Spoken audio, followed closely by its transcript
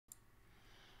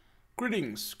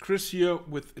Greetings, Chris here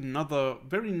with another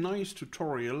very nice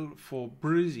tutorial for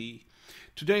Brizy.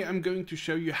 Today I'm going to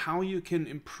show you how you can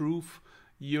improve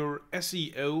your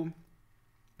SEO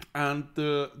and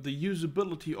the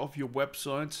usability of your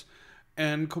websites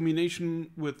in combination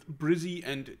with Brizy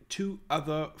and two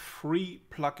other free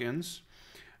plugins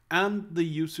and the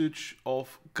usage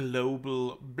of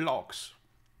global blogs.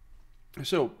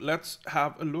 So let's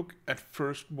have a look at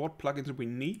first what plugins we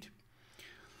need.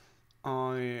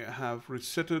 I have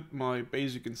resetted my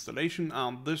basic installation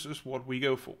and this is what we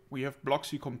go for. We have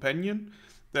Brizy Companion,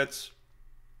 that's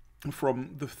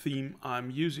from the theme I'm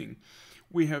using.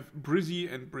 We have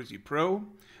Brizy and Brizy Pro,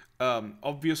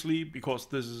 obviously because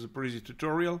this is a Brizy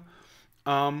tutorial.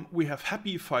 We have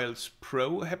Happy Files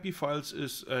Pro. Happy Files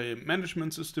is a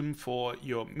management system for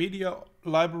your media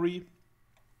library.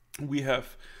 We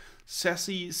have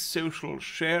Sassy Social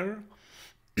Share.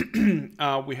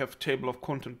 We have Table of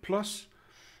Content Plus,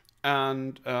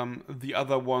 and the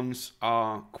other ones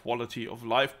are quality of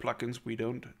life plugins we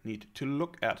don't need to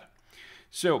look at.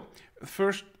 So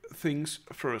first things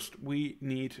first, we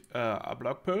need a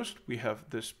blog post. We have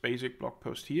this basic blog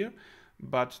post here,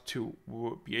 but to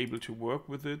be able to work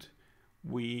with it,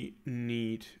 we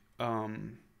need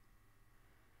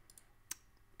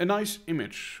a nice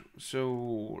image.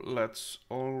 So let's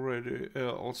already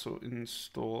also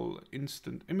install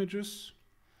instant images.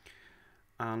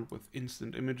 And with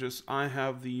instant images, I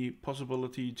have the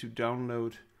possibility to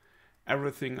download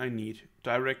everything I need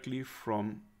directly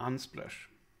from Unsplash.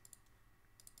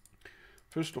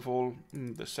 First of all,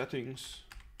 the settings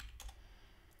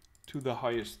to the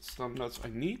highest standards I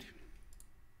need.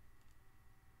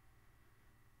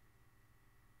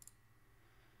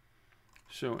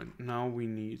 So and now we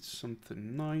need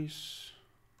something nice.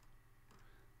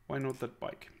 Why not that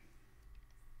bike?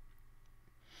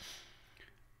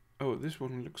 Oh, this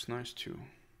one looks nice too.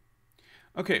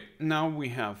 Okay, now we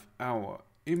have our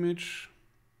image.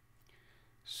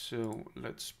 So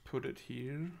let's put it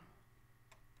here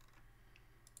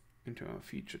into our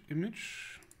featured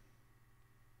image.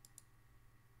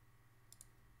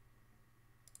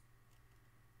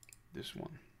 This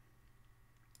one.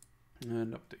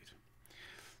 And update.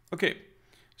 Okay,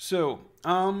 so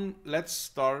let's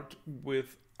start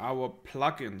with our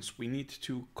plugins. We need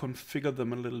to configure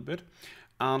them a little bit,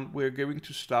 and we're going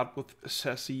to start with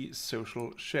Sassy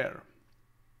Social Share.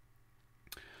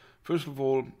 First of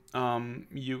all,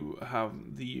 you have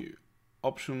the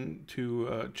option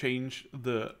to change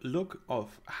the look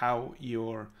of how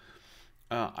your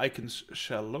icons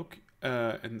shall look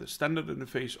in the standard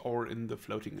interface or in the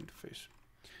floating interface.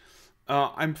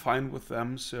 I'm fine with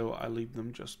them, so I leave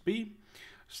them just be.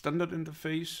 Standard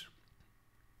interface.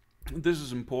 This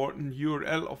is important.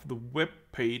 URL of the web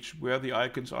page where the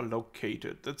icons are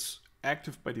located. That's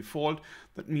active by default.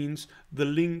 That means the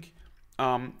link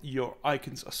your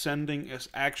icons are sending is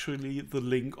actually the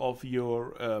link of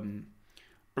your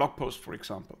blog post, for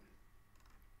example.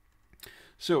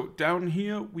 So down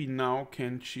here we now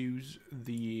can choose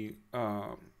the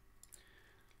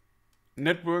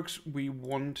networks we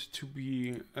want to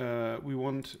be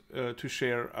to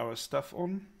share our stuff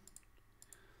on.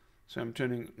 So I'm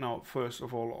turning now first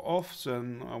of all off.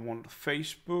 Then I want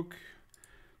Facebook,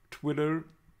 Twitter.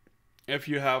 If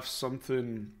you have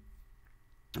something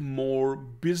more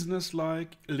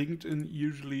business-like, LinkedIn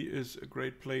usually is a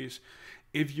great place.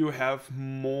 If you have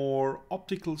more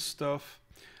optical stuff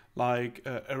like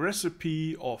a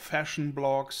recipe or fashion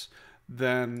blogs,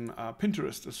 then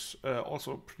Pinterest is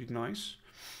also pretty nice.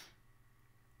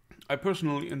 I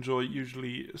personally enjoy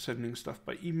usually sending stuff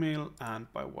by email and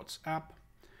by WhatsApp.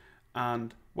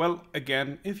 And well,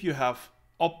 again, if you have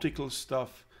optical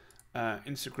stuff,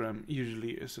 Instagram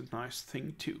usually is a nice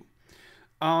thing too.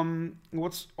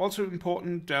 What's also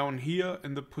important down here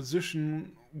in the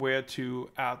position where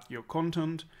to add your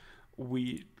content,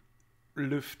 we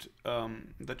lift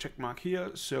the check mark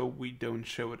here so we don't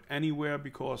show it anywhere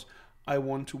because I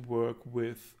want to work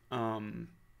with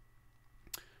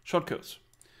shortcodes.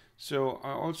 So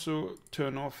I also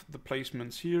turn off the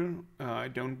placements here. I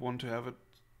don't want to have it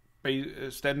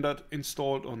standard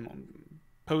installed on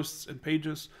posts and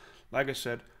pages. Like I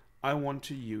said, I want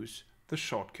to use the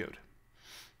shortcode.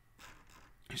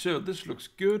 So this looks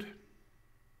good.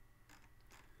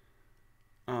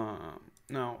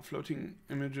 Now floating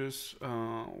images,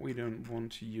 we don't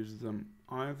want to use them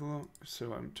either,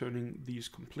 so I'm turning these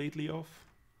completely off.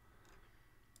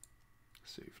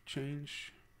 Save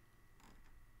change.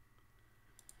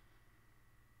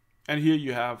 And here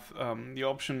you have the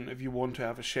option, if you want to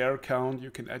have a share account, you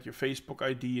can add your Facebook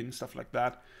ID and stuff like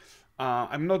that.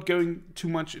 I'm not going too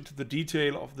much into the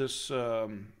detail of this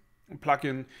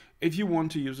plugin. If you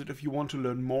want to use it, if you want to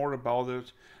learn more about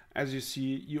it, as you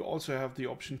see, you also have the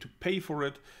option to pay for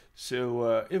it.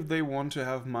 So if they want to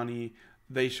have money,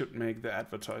 they should make the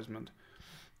advertisement.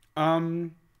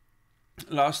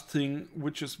 Last thing,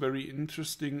 which is very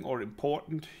interesting or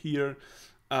important here,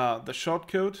 the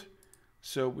shortcode.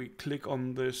 So we click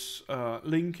on this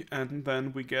link and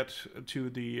then we get to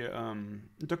the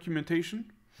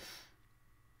documentation.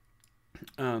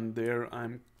 And there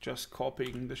I'm just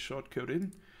copying the shortcode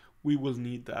in. We will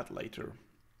need that later.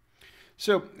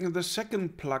 So the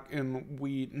second plugin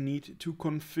we need to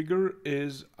configure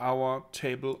is our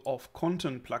table of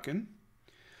content plugin.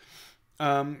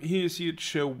 Here you see it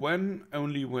show when,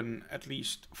 only when at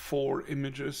least 4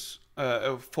 images,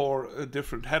 4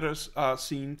 different headers are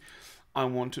seen. I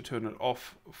want to turn it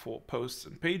off for posts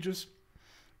and pages,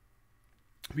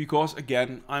 because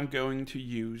again, I'm going to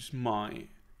use my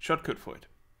shortcode for it.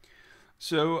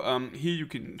 So here you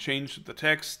can change the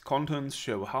text, contents,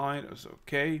 show hide, is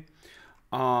okay.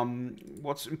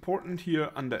 What's important here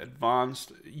under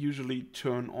advanced, usually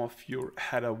turn off your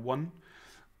header 1.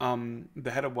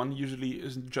 The header 1 usually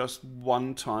is just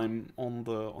one time on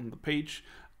the page,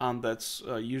 and that's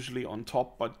usually on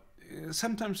top, but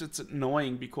sometimes it's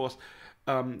annoying because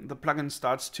the plugin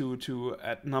starts to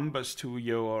add numbers to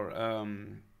your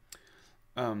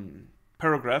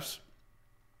paragraphs,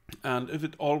 and if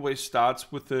it always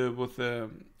starts with the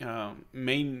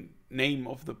main name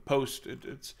of the post,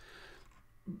 it's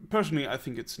personally, I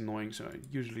think it's annoying, so I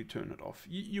usually turn it off.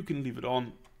 You can leave it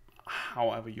on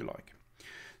however you like.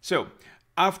 So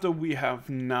after we have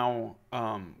now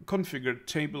configured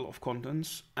table of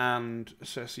contents and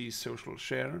Sassy social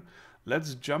share,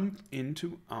 let's jump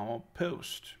into our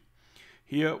post.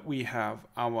 Here we have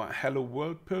our hello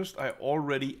world post. I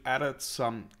already added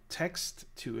some text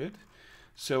to it,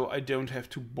 so I don't have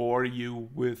to bore you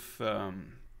with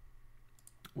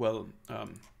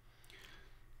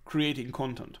creating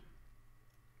content.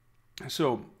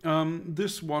 So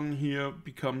this one here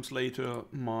becomes later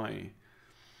my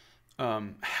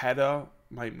header,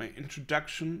 my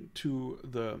introduction to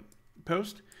the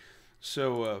post.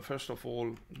 So first of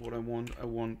all, what I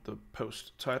want the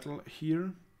post title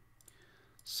here,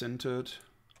 centered,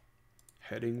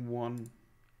 heading 1.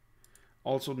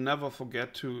 Also never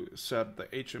forget to set the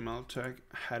HTML tag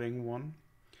heading 1.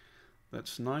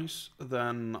 That's nice.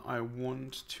 Then I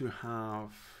want to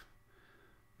have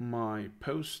my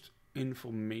post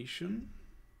information,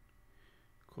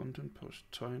 content post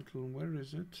title, where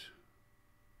is it?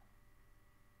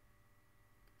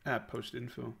 Post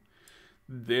info.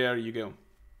 There you go.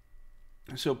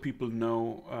 So people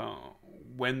know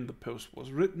when the post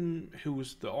was written,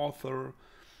 who's the author,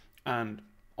 and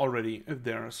already if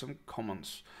there are some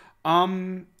comments.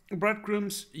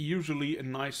 Breadcrumbs, usually a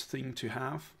nice thing to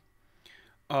have.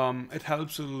 It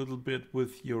helps a little bit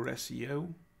with your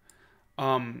SEO.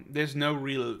 There's no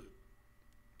real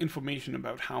information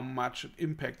about how much it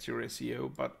impacts your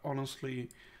SEO, but honestly,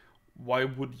 why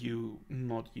would you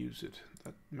not use it?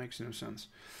 That makes no sense.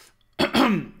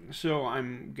 So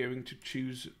I'm going to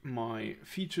choose my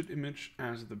featured image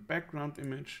as the background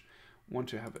image, want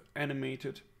to have it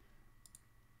animated,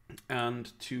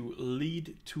 and to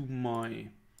lead to my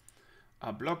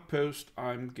blog post,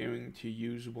 I'm going to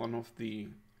use one of the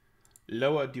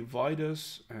lower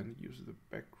dividers and use the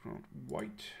background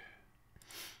white.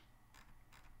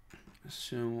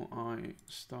 So I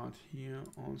start here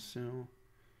also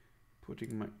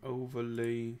putting my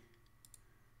overlay,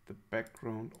 the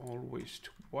background always to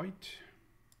white.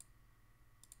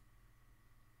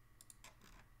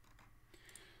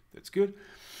 That's good.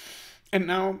 And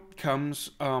now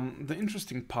comes the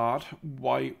interesting part,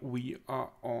 why we are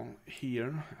all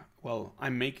here. Well,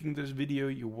 I'm making this video,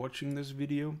 you're watching this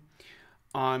video.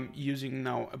 I'm using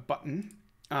now a button,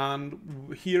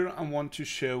 and here I want to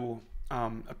show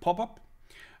a pop-up.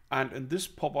 And in this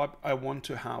pop-up, I want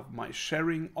to have my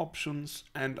sharing options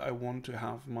and I want to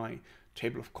have my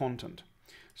table of content.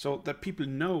 So that people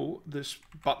know this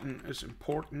button is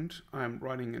important, I'm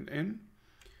writing it in,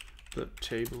 the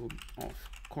table of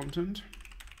content.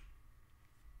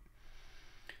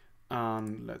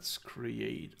 And let's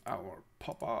create our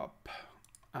pop-up.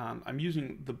 And I'm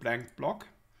using the blank block.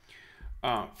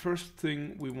 First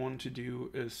thing we want to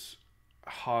do is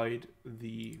hide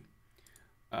the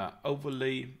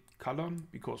overlay color,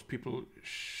 because people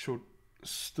should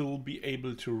still be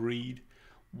able to read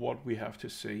what we have to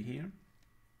say here.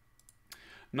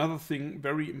 Another thing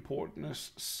very important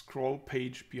is scroll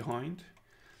page behind,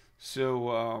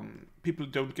 so people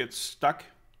don't get stuck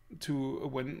to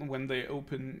when they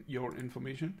open your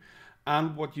information.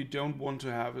 And what you don't want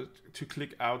to have is to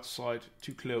click outside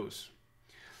to close.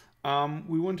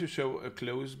 We want to show a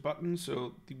close button,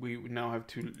 so we now have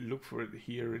to look for it.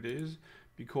 Here it is,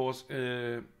 because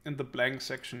in the blank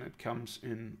section it comes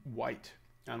in white,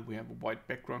 and we have a white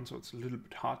background, so it's a little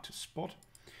bit hard to spot.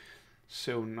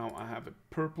 So now I have it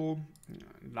purple,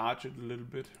 enlarge it a little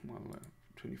bit. Well,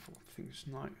 24 things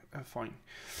fine.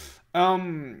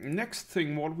 Next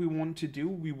thing, what we want to do,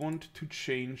 we want to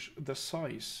change the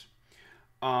size.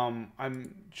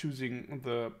 I'm choosing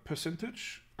the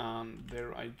percentage, and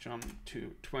there I jump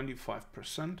to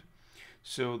 25%.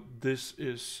 So this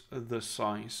is the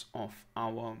size of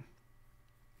our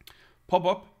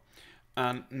pop-up.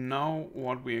 And now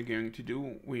what we are going to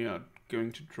do, we are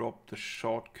going to drop the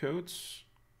shortcodes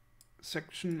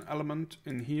section element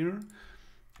in here.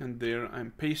 And there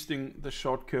I'm pasting the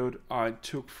shortcode I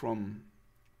took from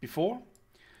before.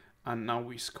 And now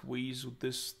we squeeze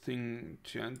this thing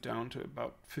down to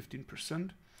about 15%.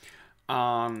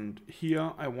 And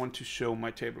here I want to show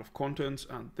my table of contents,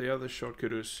 and there the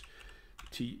shortcode is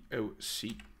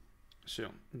TOC. So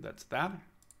that's that.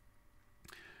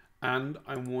 And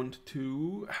I want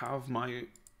to have my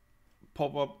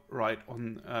pop-up right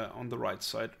on the right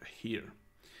side here.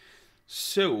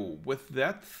 So with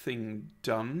that thing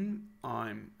done,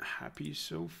 I'm happy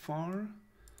so far.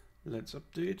 Let's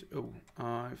update. Oh,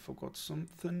 I forgot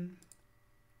something.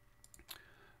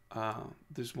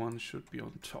 This one should be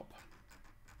on top.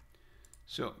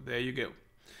 So there you go.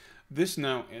 This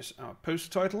now is our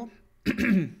post title.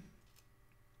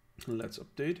 Let's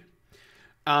update.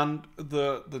 And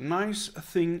the nice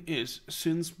thing is,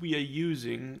 since we are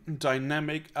using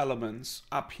dynamic elements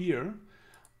up here,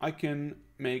 I can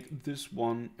make this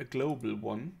one a global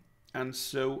one. And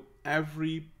so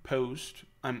every post,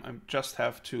 I just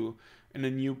have to, in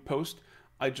a new post,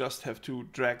 I just have to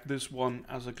drag this one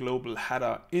as a global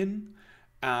header in,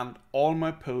 and all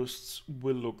my posts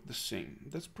will look the same.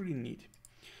 That's pretty neat.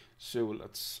 So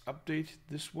let's update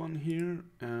this one here,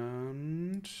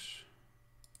 and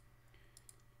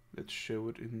let's show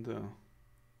it in the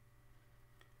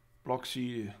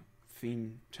Brizy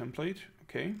theme template.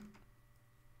 Okay.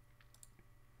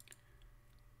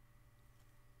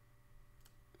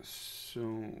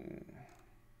 So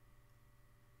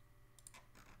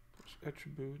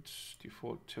attributes,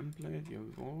 default template,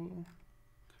 jawohl.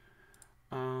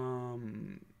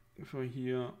 For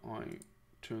here I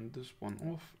turn this one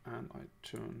off, and I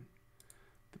turn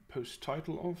the post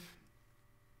title off.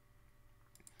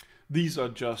 These are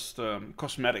just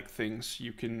cosmetic things.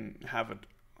 You can have it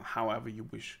however you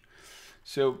wish.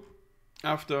 So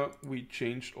after we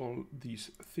changed all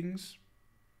these things,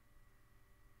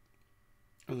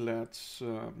 let's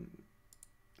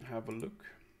have a look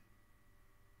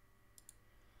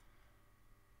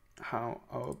how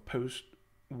our post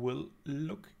will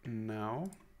look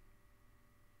now.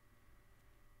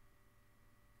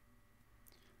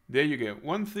 There you go.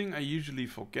 One thing I usually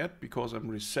forget, because I'm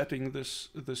resetting this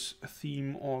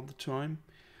theme all the time,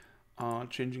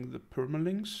 changing the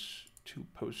permalinks to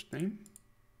post name.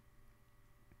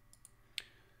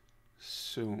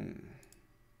 So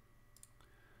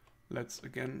let's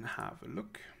again have a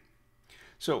look.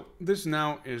 So this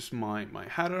now is my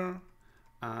header,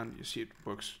 and you see it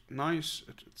works nice.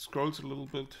 It scrolls a little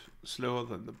bit slower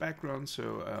than the background,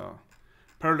 so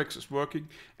parallax is working.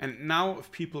 And now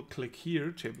if people click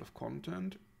here, table of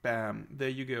content, bam, there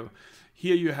you go.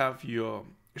 Here you have your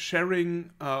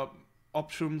sharing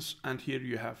options, and here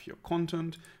you have your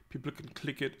content. People can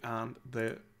click it, and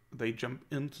they jump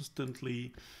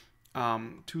instantly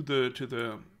to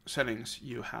the settings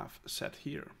you have set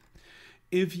here.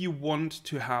 If you want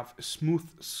to have a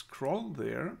smooth scroll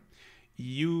there,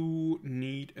 you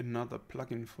need another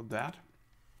plugin for that.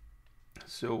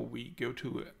 So we go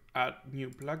to add new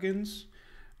plugins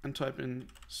and type in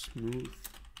smooth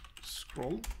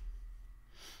scroll.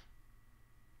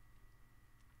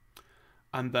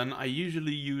 And then I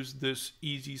usually use this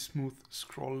easy smooth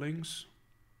scroll links.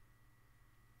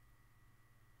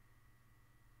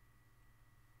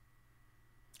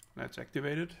 Let's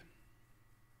activate it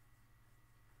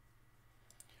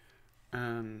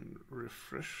and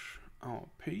refresh our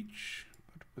page,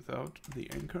 but without the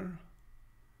anchor.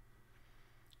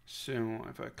 So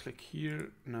if I click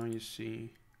here, now you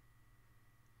see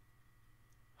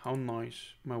how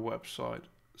nice my website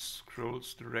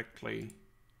scrolls directly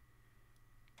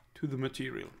to the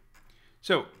material.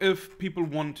 So if people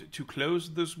want to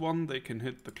close this one, they can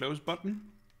hit the close button.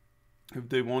 If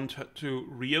they want to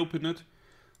reopen it,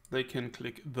 they can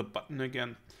click the button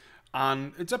again.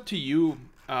 And it's up to you.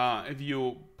 If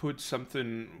you put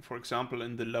something, for example,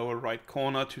 in the lower right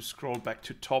corner to scroll back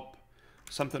to top,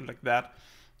 something like that,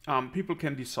 people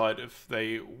can decide if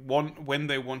they want, when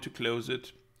they want to close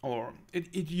it, or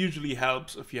it usually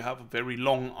helps if you have a very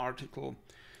long article,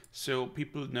 so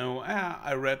people know,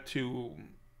 I read to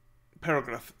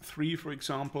paragraph 3, for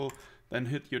example, then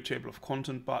hit your table of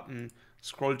content button,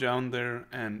 scroll down there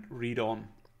and read on.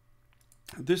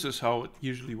 This is how it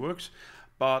usually works,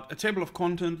 but a table of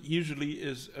content usually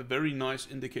is a very nice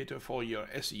indicator for your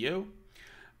SEO,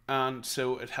 and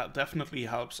so it definitely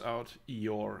helps out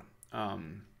your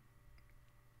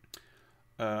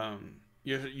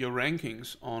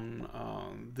rankings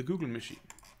on the Google machine.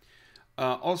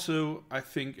 Also, I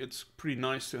think it's pretty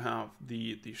nice to have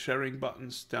the sharing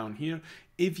buttons down here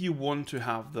if you want to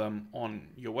have them on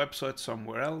your website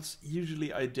somewhere else.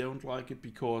 Usually I don't like it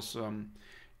because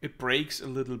it breaks a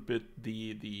little bit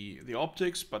the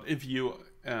optics, but if you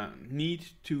need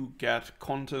to get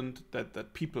content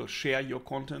that people share your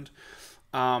content,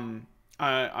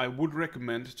 I would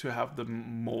recommend to have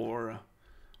them more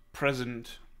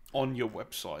present on your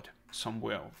website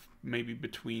somewhere, maybe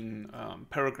between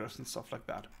paragraphs and stuff like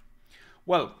that.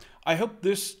 Well, I hope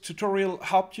this tutorial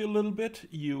helped you a little bit.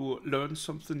 You learned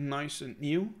something nice and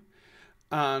new,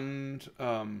 and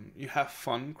you have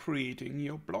fun creating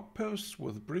your blog posts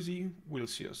with Brizy. We'll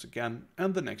see us again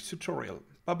in the next tutorial.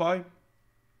 Bye bye.